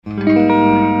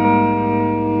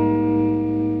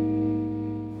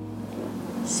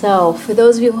So, for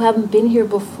those of you who haven't been here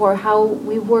before, how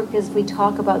we work is we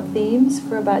talk about themes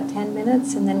for about 10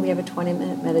 minutes, and then we have a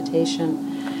 20-minute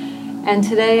meditation. And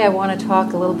today I want to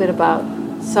talk a little bit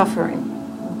about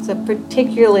suffering. It's a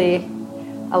particularly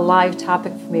alive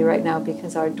topic for me right now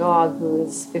because our dog, who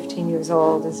is 15 years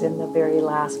old, is in the very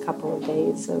last couple of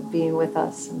days of being with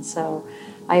us. And so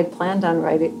I had planned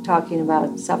on talking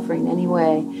about suffering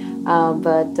anyway,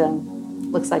 but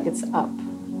looks like it's up.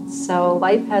 So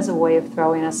life has a way of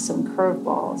throwing us some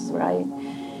curveballs, right?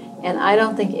 And I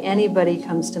don't think anybody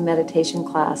comes to meditation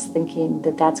class thinking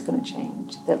that that's going to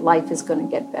change, that life is going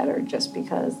to get better just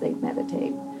because they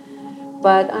meditate.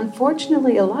 But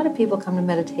unfortunately, a lot of people come to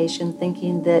meditation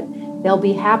thinking that they'll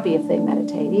be happy if they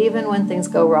meditate, even when things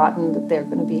go rotten, that they're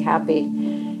going to be happy.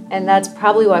 And that's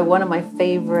probably why one of my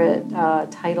favorite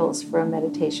titles for a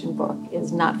meditation book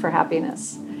is Not for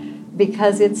Happiness.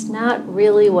 Because it's not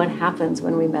really what happens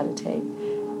when we meditate.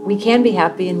 We can be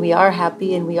happy and we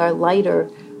are lighter,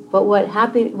 but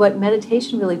what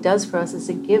meditation really does for us is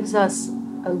it gives us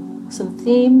some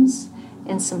themes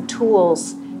and some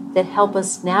tools that help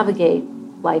us navigate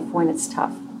life when it's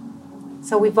tough.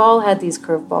 So we've all had these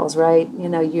curveballs, right? You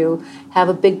know, you have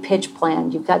a big pitch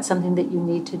plan, you've got something that you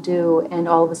need to do, and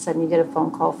all of a sudden you get a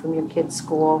phone call from your kid's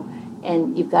school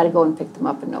and you've got to go and pick them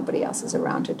up and nobody else is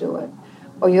around to do it.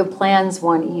 Or you have plans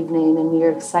one evening and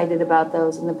you're excited about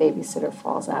those and the babysitter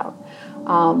falls out.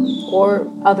 Or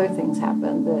other things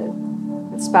happen,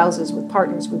 the spouses with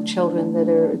partners with children that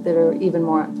are even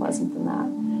more unpleasant than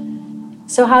that.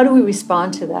 So how do we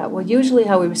respond to that? Well, usually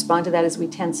how we respond to that is we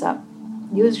tense up.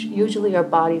 Usually our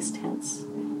bodies tense.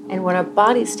 And when our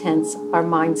bodies tense, our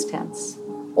minds tense.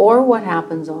 Or what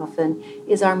happens often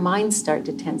is our minds start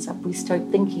to tense up. We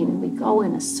start thinking and we go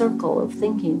in a circle of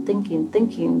thinking,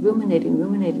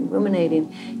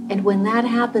 ruminating. And when that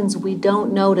happens, we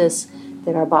don't notice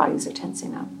that our bodies are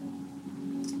tensing up.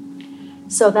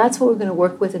 So that's what we're going to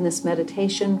work with in this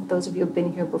meditation. Those of you who have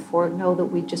been here before know that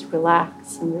we just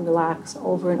relax and we relax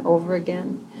over and over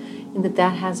again. And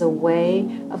that has a way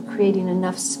of creating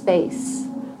enough space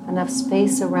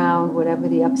around whatever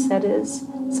the upset is,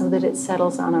 so that it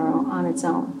settles on its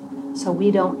own, so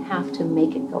we don't have to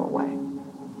make it go away.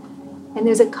 And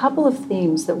there's a couple of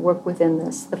themes that work within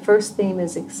this. The first theme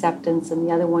is acceptance, and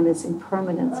the other one is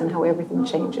impermanence and how everything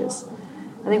changes.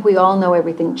 I think we all know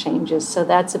everything changes, so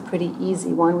that's a pretty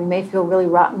easy one. We may feel really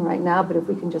rotten right now, but if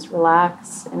we can just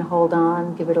relax and hold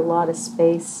on, give it a lot of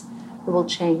space, it will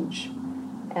change.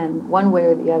 And one way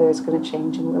or the other is going to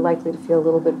change, and we're likely to feel a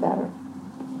little bit better.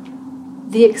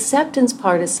 The acceptance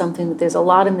part is something that there's a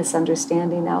lot of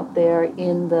misunderstanding out there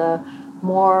in the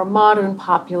more modern,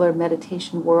 popular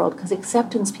meditation world, because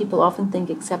people often think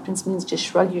acceptance means just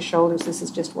shrug your shoulders, this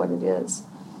is just what it is.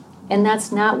 And that's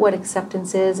not what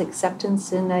acceptance is.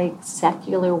 Acceptance in a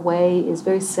secular way is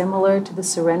very similar to the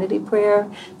serenity prayer,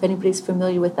 if anybody's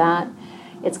familiar with that.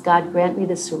 It's God grant me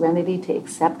the serenity to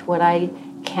accept what I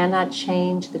cannot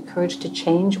change, the courage to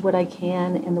change what I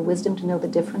can, and the wisdom to know the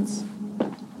difference.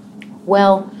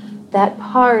 Well, that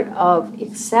part of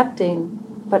accepting,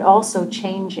 but also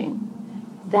changing,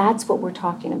 that's what we're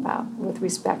talking about with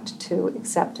respect to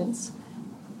acceptance.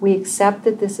 We accept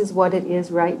that this is what it is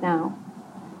right now.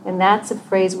 And that's a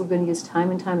phrase we're going to use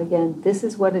time and time again. This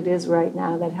is what it is right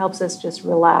now. That helps us just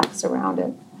relax around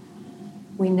it.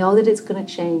 We know that it's going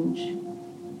to change.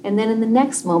 And then in the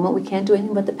next moment, we can't do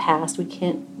anything about the past. We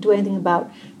can't do anything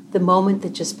about the moment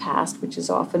that just passed, which is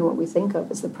often what we think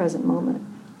of as the present moment.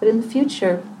 But in the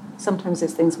future, sometimes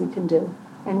there's things we can do.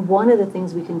 And one of the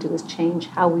things we can do is change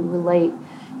how we relate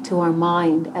to our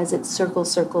mind as it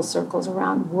circles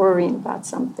around worrying about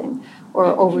something or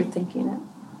overthinking it.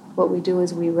 What we do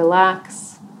is we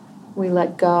relax, we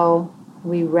let go,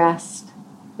 we rest.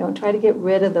 We don't try to get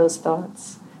rid of those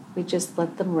thoughts. We just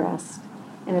let them rest,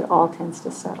 and it all tends to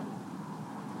settle.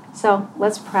 So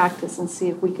let's practice and see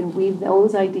if we can weave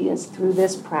those ideas through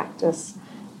this practice,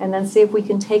 and then see if we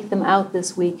can take them out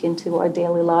this week into our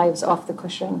daily lives off the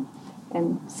cushion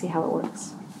and see how it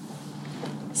works.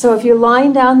 So if you're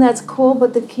lying down, that's cool,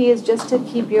 but the key is just to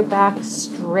keep your back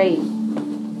straight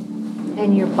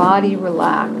and your body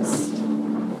relaxed.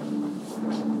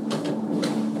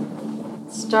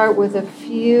 Start with a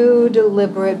few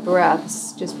deliberate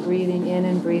breaths, just breathing in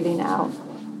and breathing out.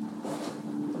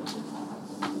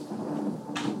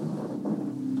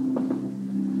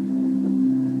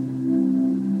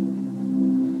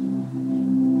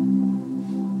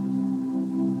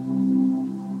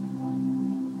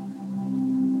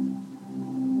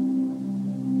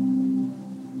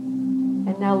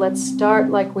 Now let's start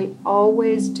like we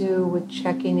always do with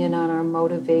checking in on our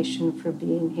motivation for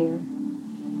being here.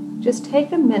 Just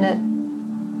take a minute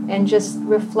And just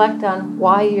reflect on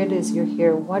why it is you're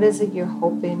here. What is it you're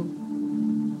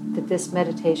hoping that this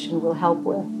meditation will help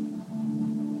with?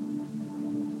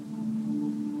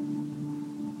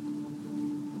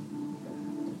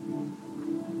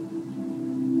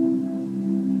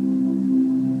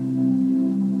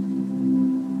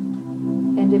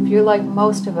 And if you're like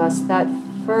most of us, that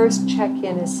first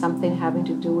check-in is something having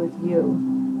to do with you.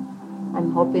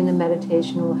 I'm hoping the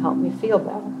meditation will help me feel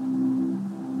better.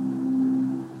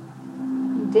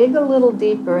 Dig a little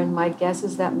deeper, and my guess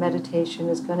is that meditation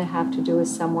is going to have to do with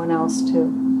someone else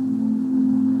too.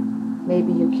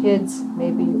 Maybe your kids,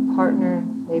 maybe your partner,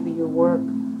 maybe your work.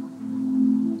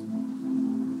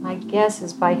 My guess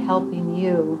is by helping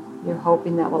you, you're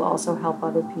hoping that will also help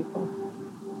other people.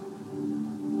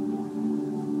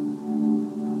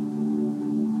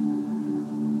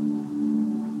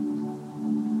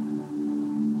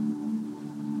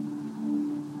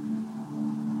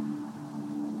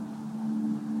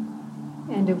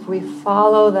 And if we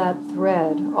follow that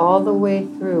thread all the way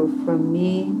through, from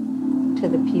me to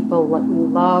the people that we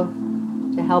love,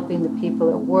 to helping the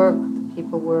people at work, the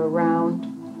people we're around,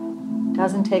 it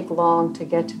doesn't take long to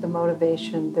get to the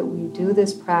motivation that we do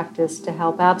this practice to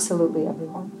help absolutely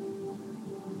everyone.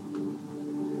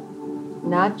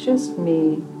 Not just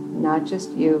me, not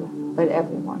just you, but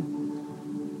everyone.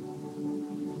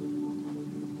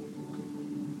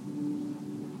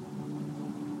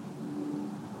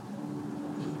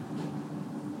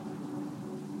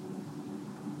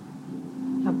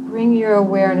 Bring your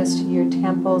awareness to your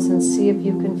temples and see if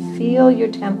you can feel your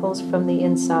temples from the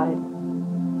inside.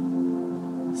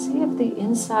 See if the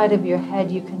inside of your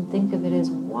head, you can think of it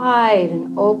as wide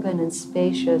and open and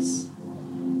spacious,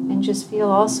 and just feel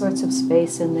all sorts of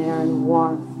space in there, and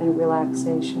warmth and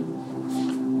relaxation.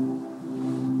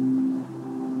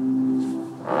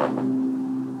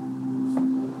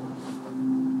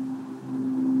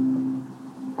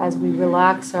 As we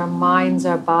relax our minds,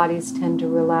 our bodies tend to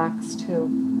relax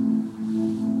too.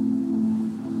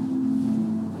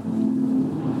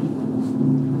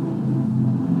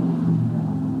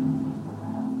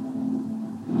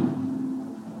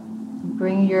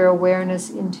 Bring your awareness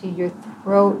into your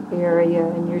throat area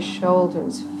and your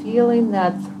shoulders, feeling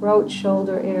that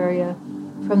throat-shoulder area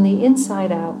from the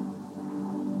inside out.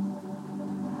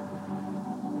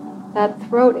 That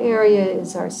throat area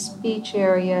is our speech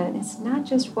area, and it's not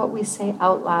just what we say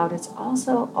out loud, it's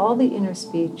also all the inner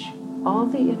speech, all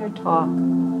the inner talk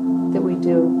that we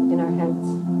do in our heads.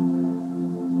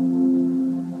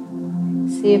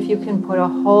 See if you can put a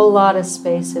whole lot of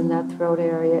space in that throat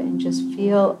area and just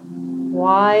feel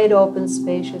wide open,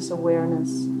 spacious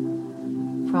awareness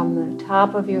from the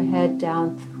top of your head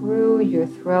down through your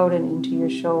throat and into your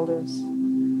shoulders.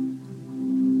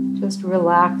 Just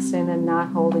relaxing and not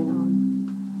holding on.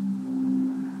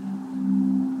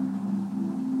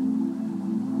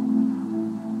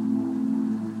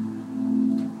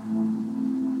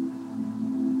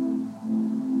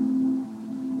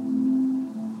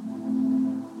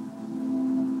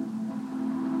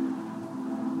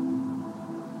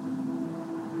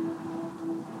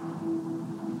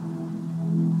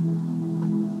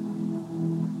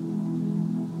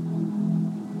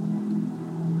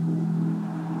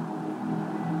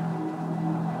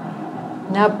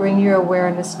 Now bring your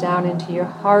awareness down into your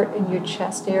heart and your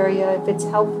chest area. If it's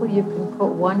helpful, you can put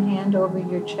one hand over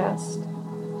your chest.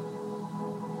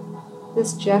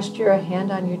 This gesture, a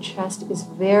hand on your chest, is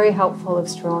very helpful if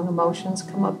strong emotions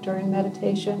come up during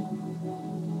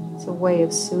meditation. It's a way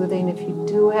of soothing. If you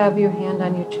do have your hand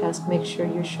on your chest, make sure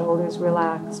your shoulders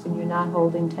relaxed and you're not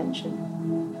holding tension.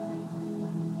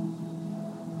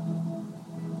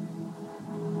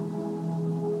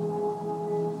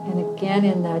 And again,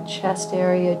 in that chest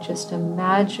area, just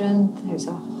imagine there's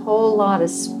a whole lot of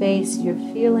space. You're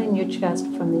feeling your chest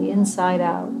from the inside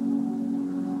out.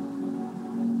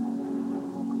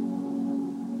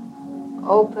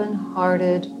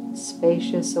 Open-hearted,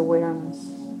 spacious awareness.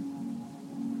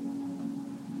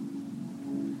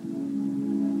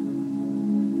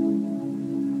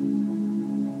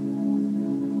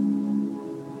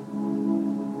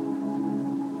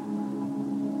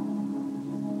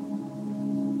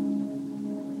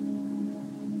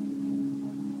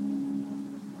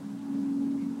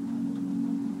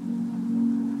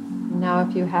 Now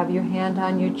if you have your hand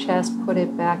on your chest, put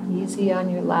it back easy on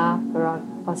your lap or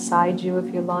beside you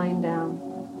if you're lying down.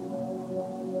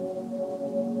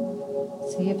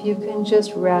 See if you can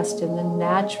just rest in the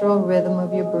natural rhythm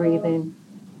of your breathing.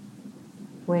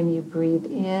 When you breathe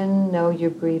in, know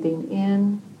you're breathing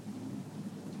in.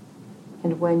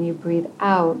 And when you breathe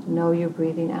out, know you're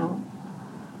breathing out.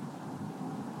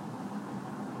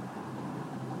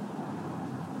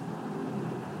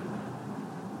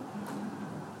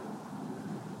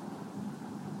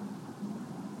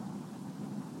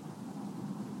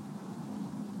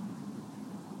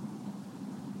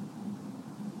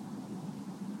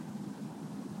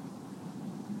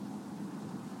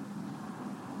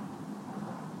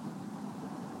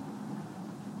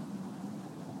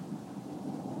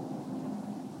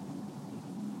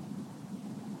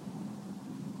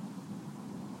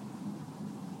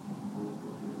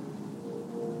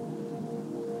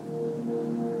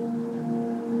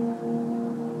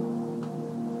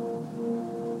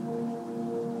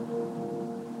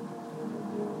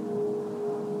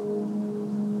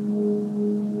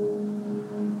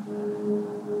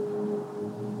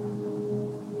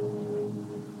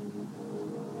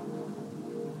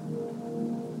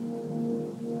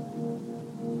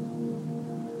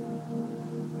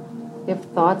 If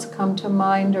thoughts come to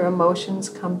mind or emotions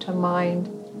come to mind,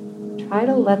 try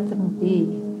to let them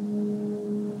be.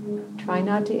 Try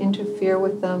not to interfere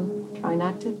with them. Try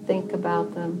not to think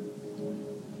about them.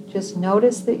 Just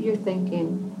notice that you're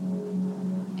thinking,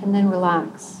 and then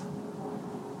relax.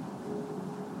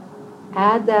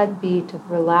 Add that beat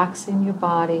of relaxing your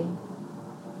body,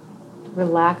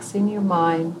 relaxing your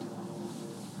mind,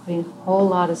 putting a whole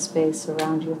lot of space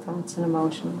around your thoughts and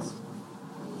emotions.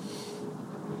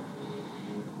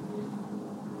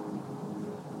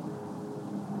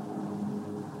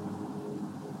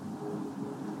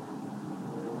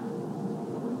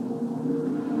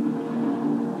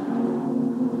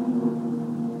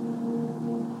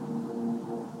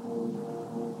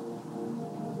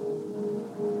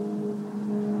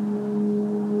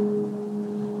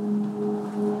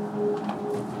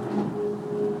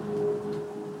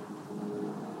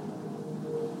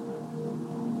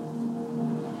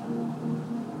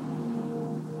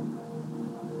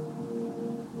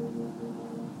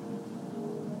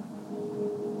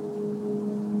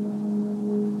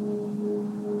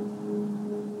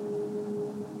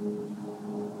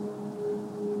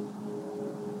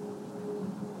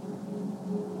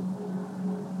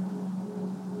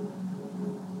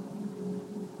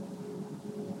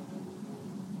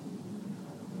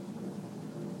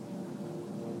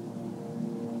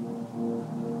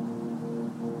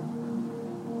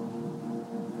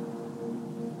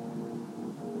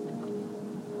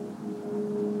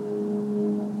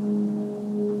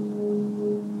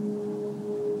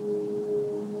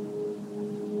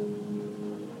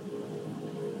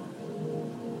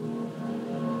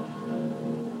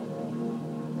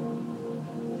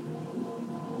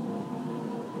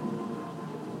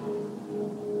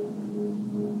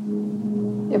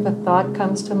 If a thought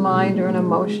comes to mind or an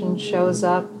emotion shows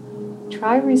up,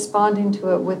 try responding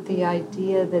to it with the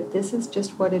idea that this is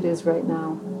just what it is right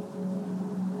now.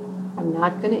 I'm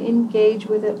not going to engage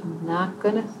with it. I'm not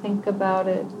going to think about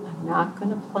it. I'm not going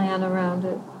to plan around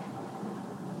it.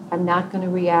 I'm not going to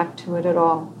react to it at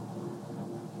all.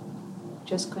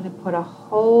 Just going to put a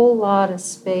whole lot of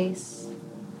space.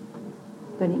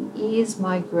 I'm going to ease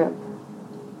my grip.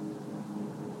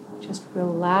 Just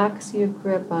relax your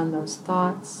grip on those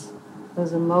thoughts,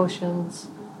 those emotions.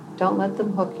 Don't let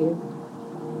them hook you.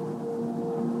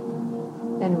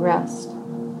 And rest.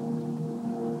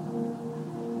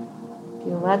 If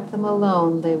you let them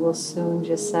alone, they will soon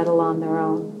just settle on their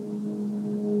own.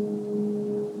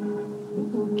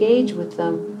 You engage with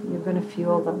them, you're going to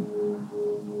fuel them.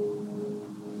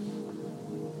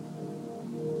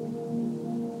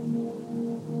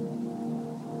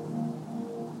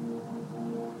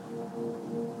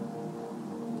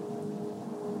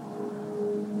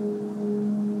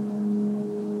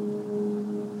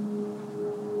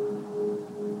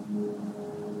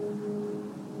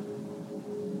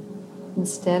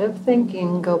 Instead of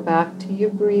thinking, go back to your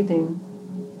breathing.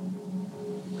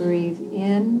 Breathe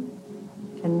in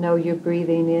and know you're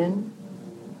breathing in.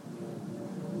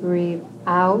 Breathe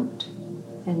out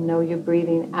and know you're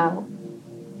breathing out.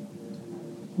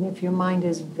 And if your mind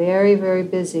is very, very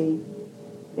busy,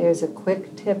 there's a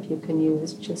quick tip you can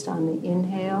use. Just on the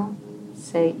inhale,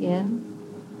 say in.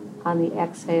 On the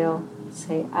exhale,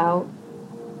 say out.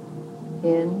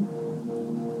 In,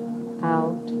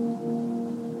 out.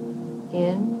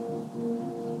 In,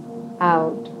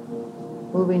 out,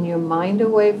 moving your mind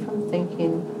away from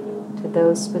thinking to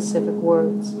those specific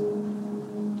words.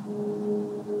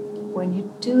 When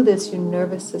you do this, your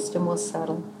nervous system will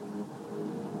settle,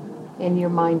 and your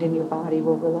mind and your body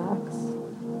will relax.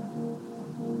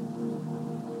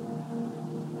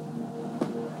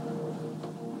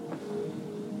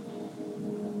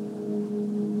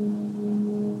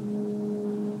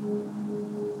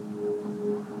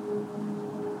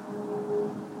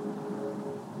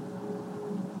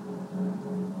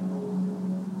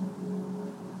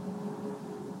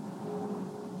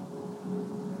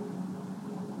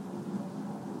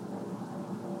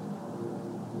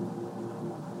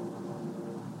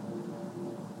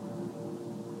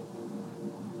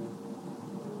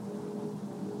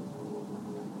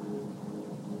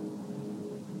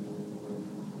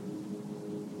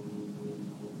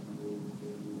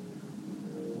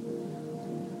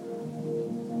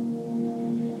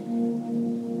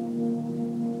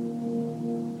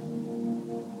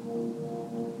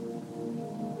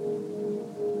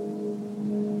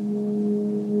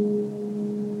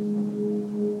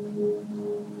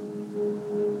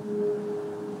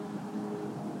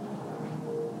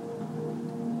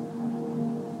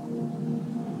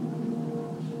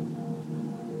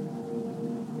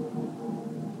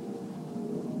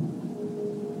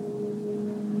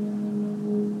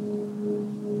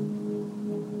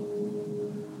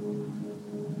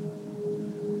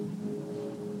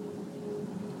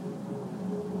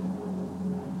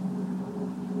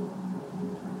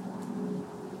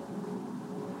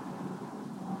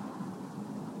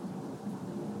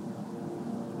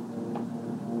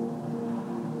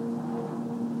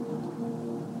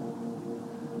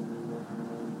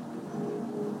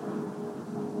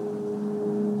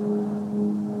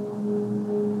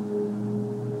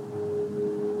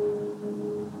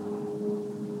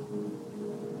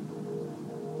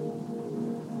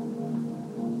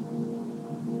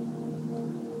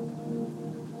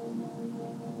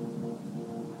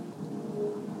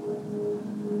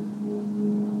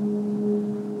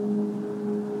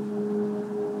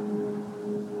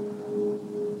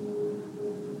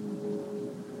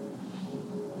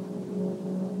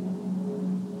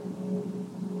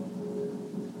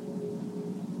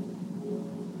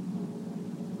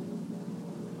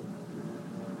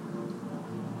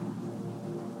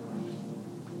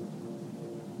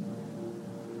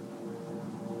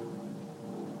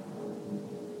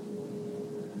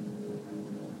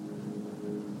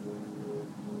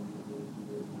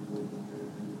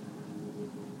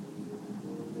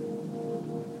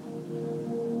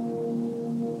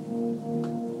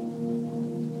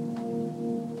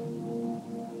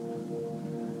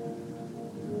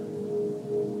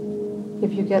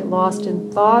 If you get lost in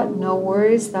thought, no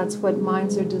worries, that's what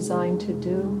minds are designed to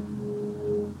do.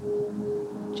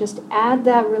 Just add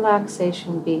that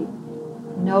relaxation beat.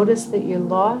 Notice that you're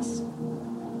lost,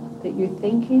 that you're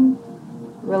thinking.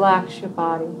 Relax your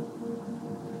body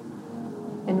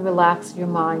and relax your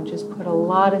mind. Just put a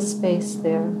lot of space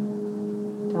there.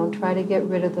 Don't try to get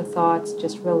rid of the thoughts,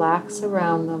 just relax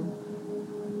around them.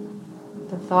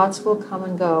 The thoughts will come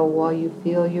and go while you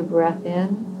feel your breath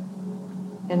in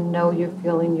and know you're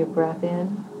feeling your breath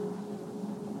in,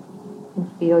 and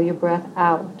feel your breath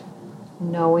out,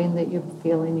 knowing that you're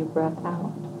feeling your breath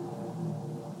out.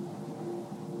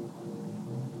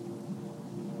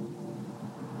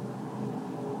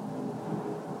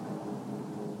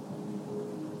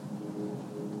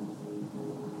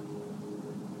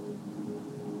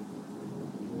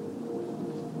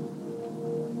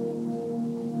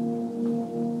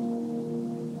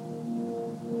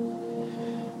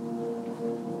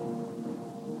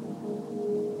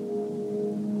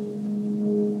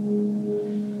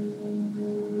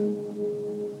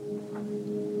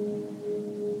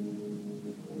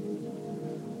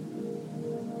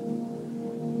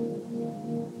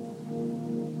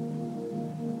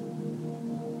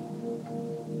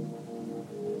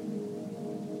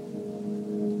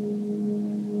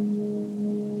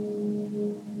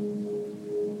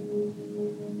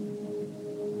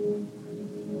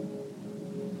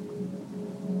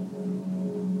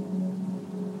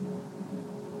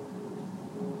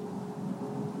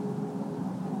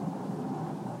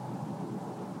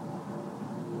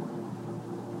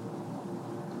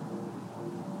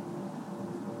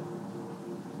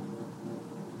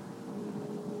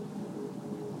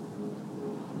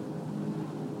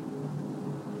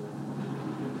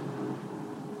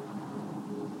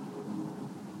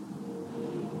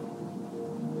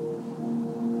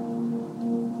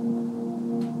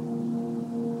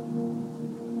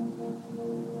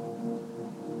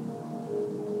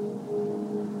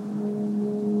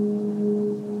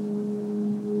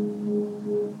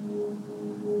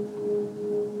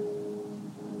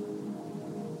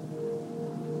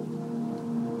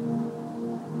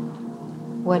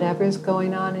 Whatever's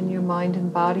going on in your mind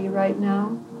and body right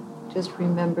now, just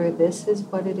remember this is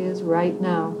what it is right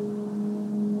now.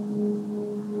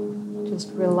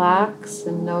 Just relax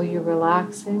and know you're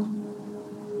relaxing.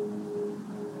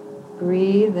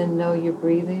 Breathe and know you're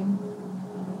breathing.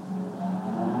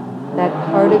 That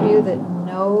part of you that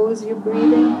knows you're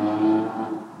breathing,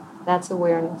 that's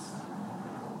awareness.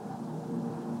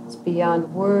 It's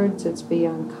beyond words, it's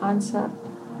beyond concept.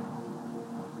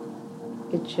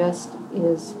 It just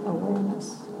is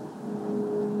awareness.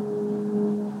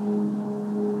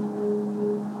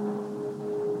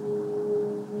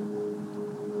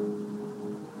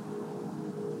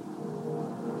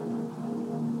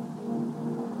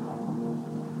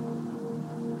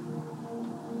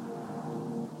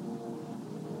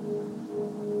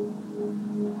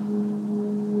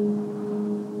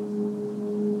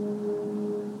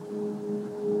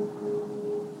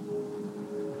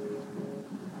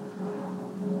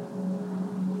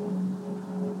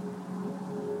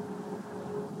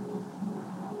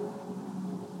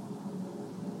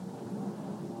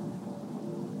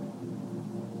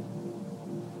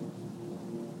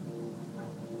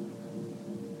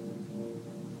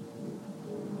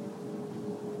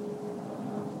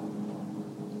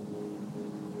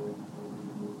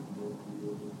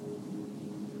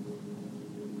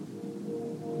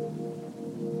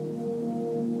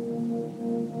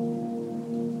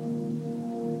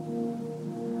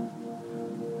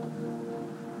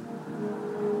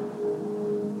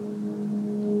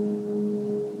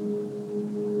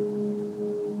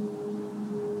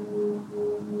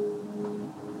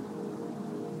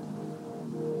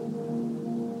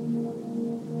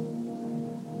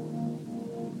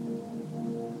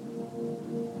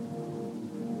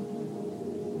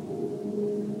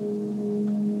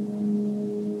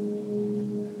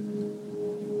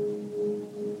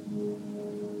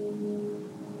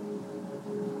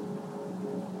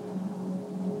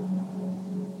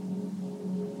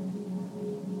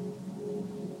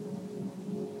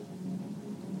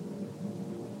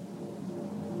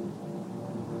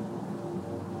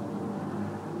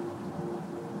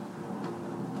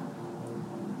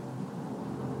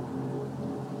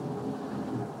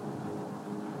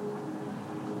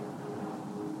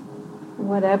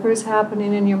 Whatever's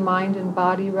happening in your mind and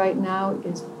body right now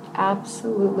is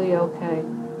absolutely okay.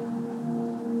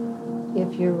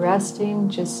 If you're resting,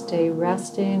 just stay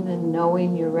resting and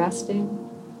knowing you're resting.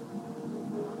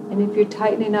 And if you're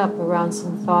tightening up around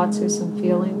some thoughts or some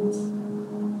feelings,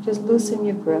 just loosen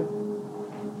your grip.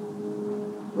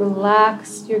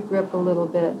 relax your grip a little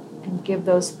bit and give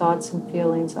those thoughts and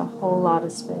feelings a whole lot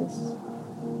of space.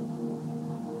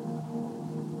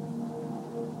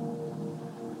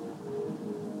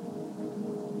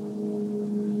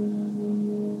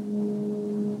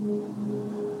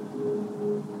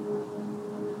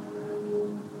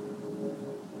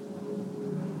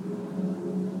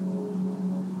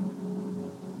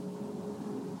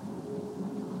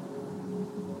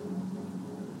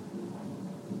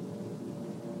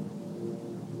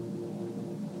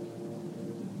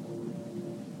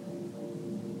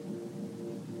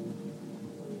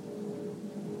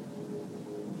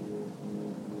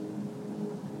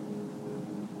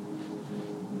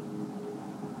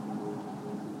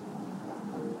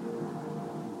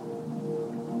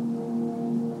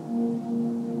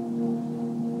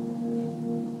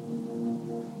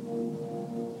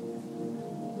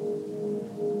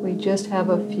 We just have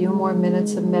a few more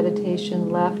minutes of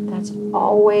meditation left. That's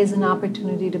always an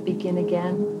opportunity to begin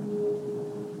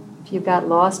again. If you got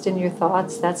lost in your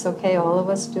thoughts, that's okay. All of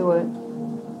us do it.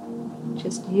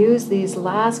 Just use these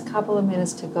last couple of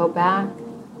minutes to go back.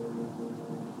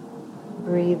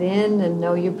 Breathe in and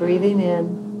know you're breathing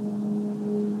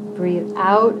in. Breathe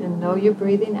out and know you're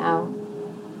breathing out.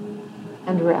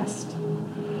 And rest.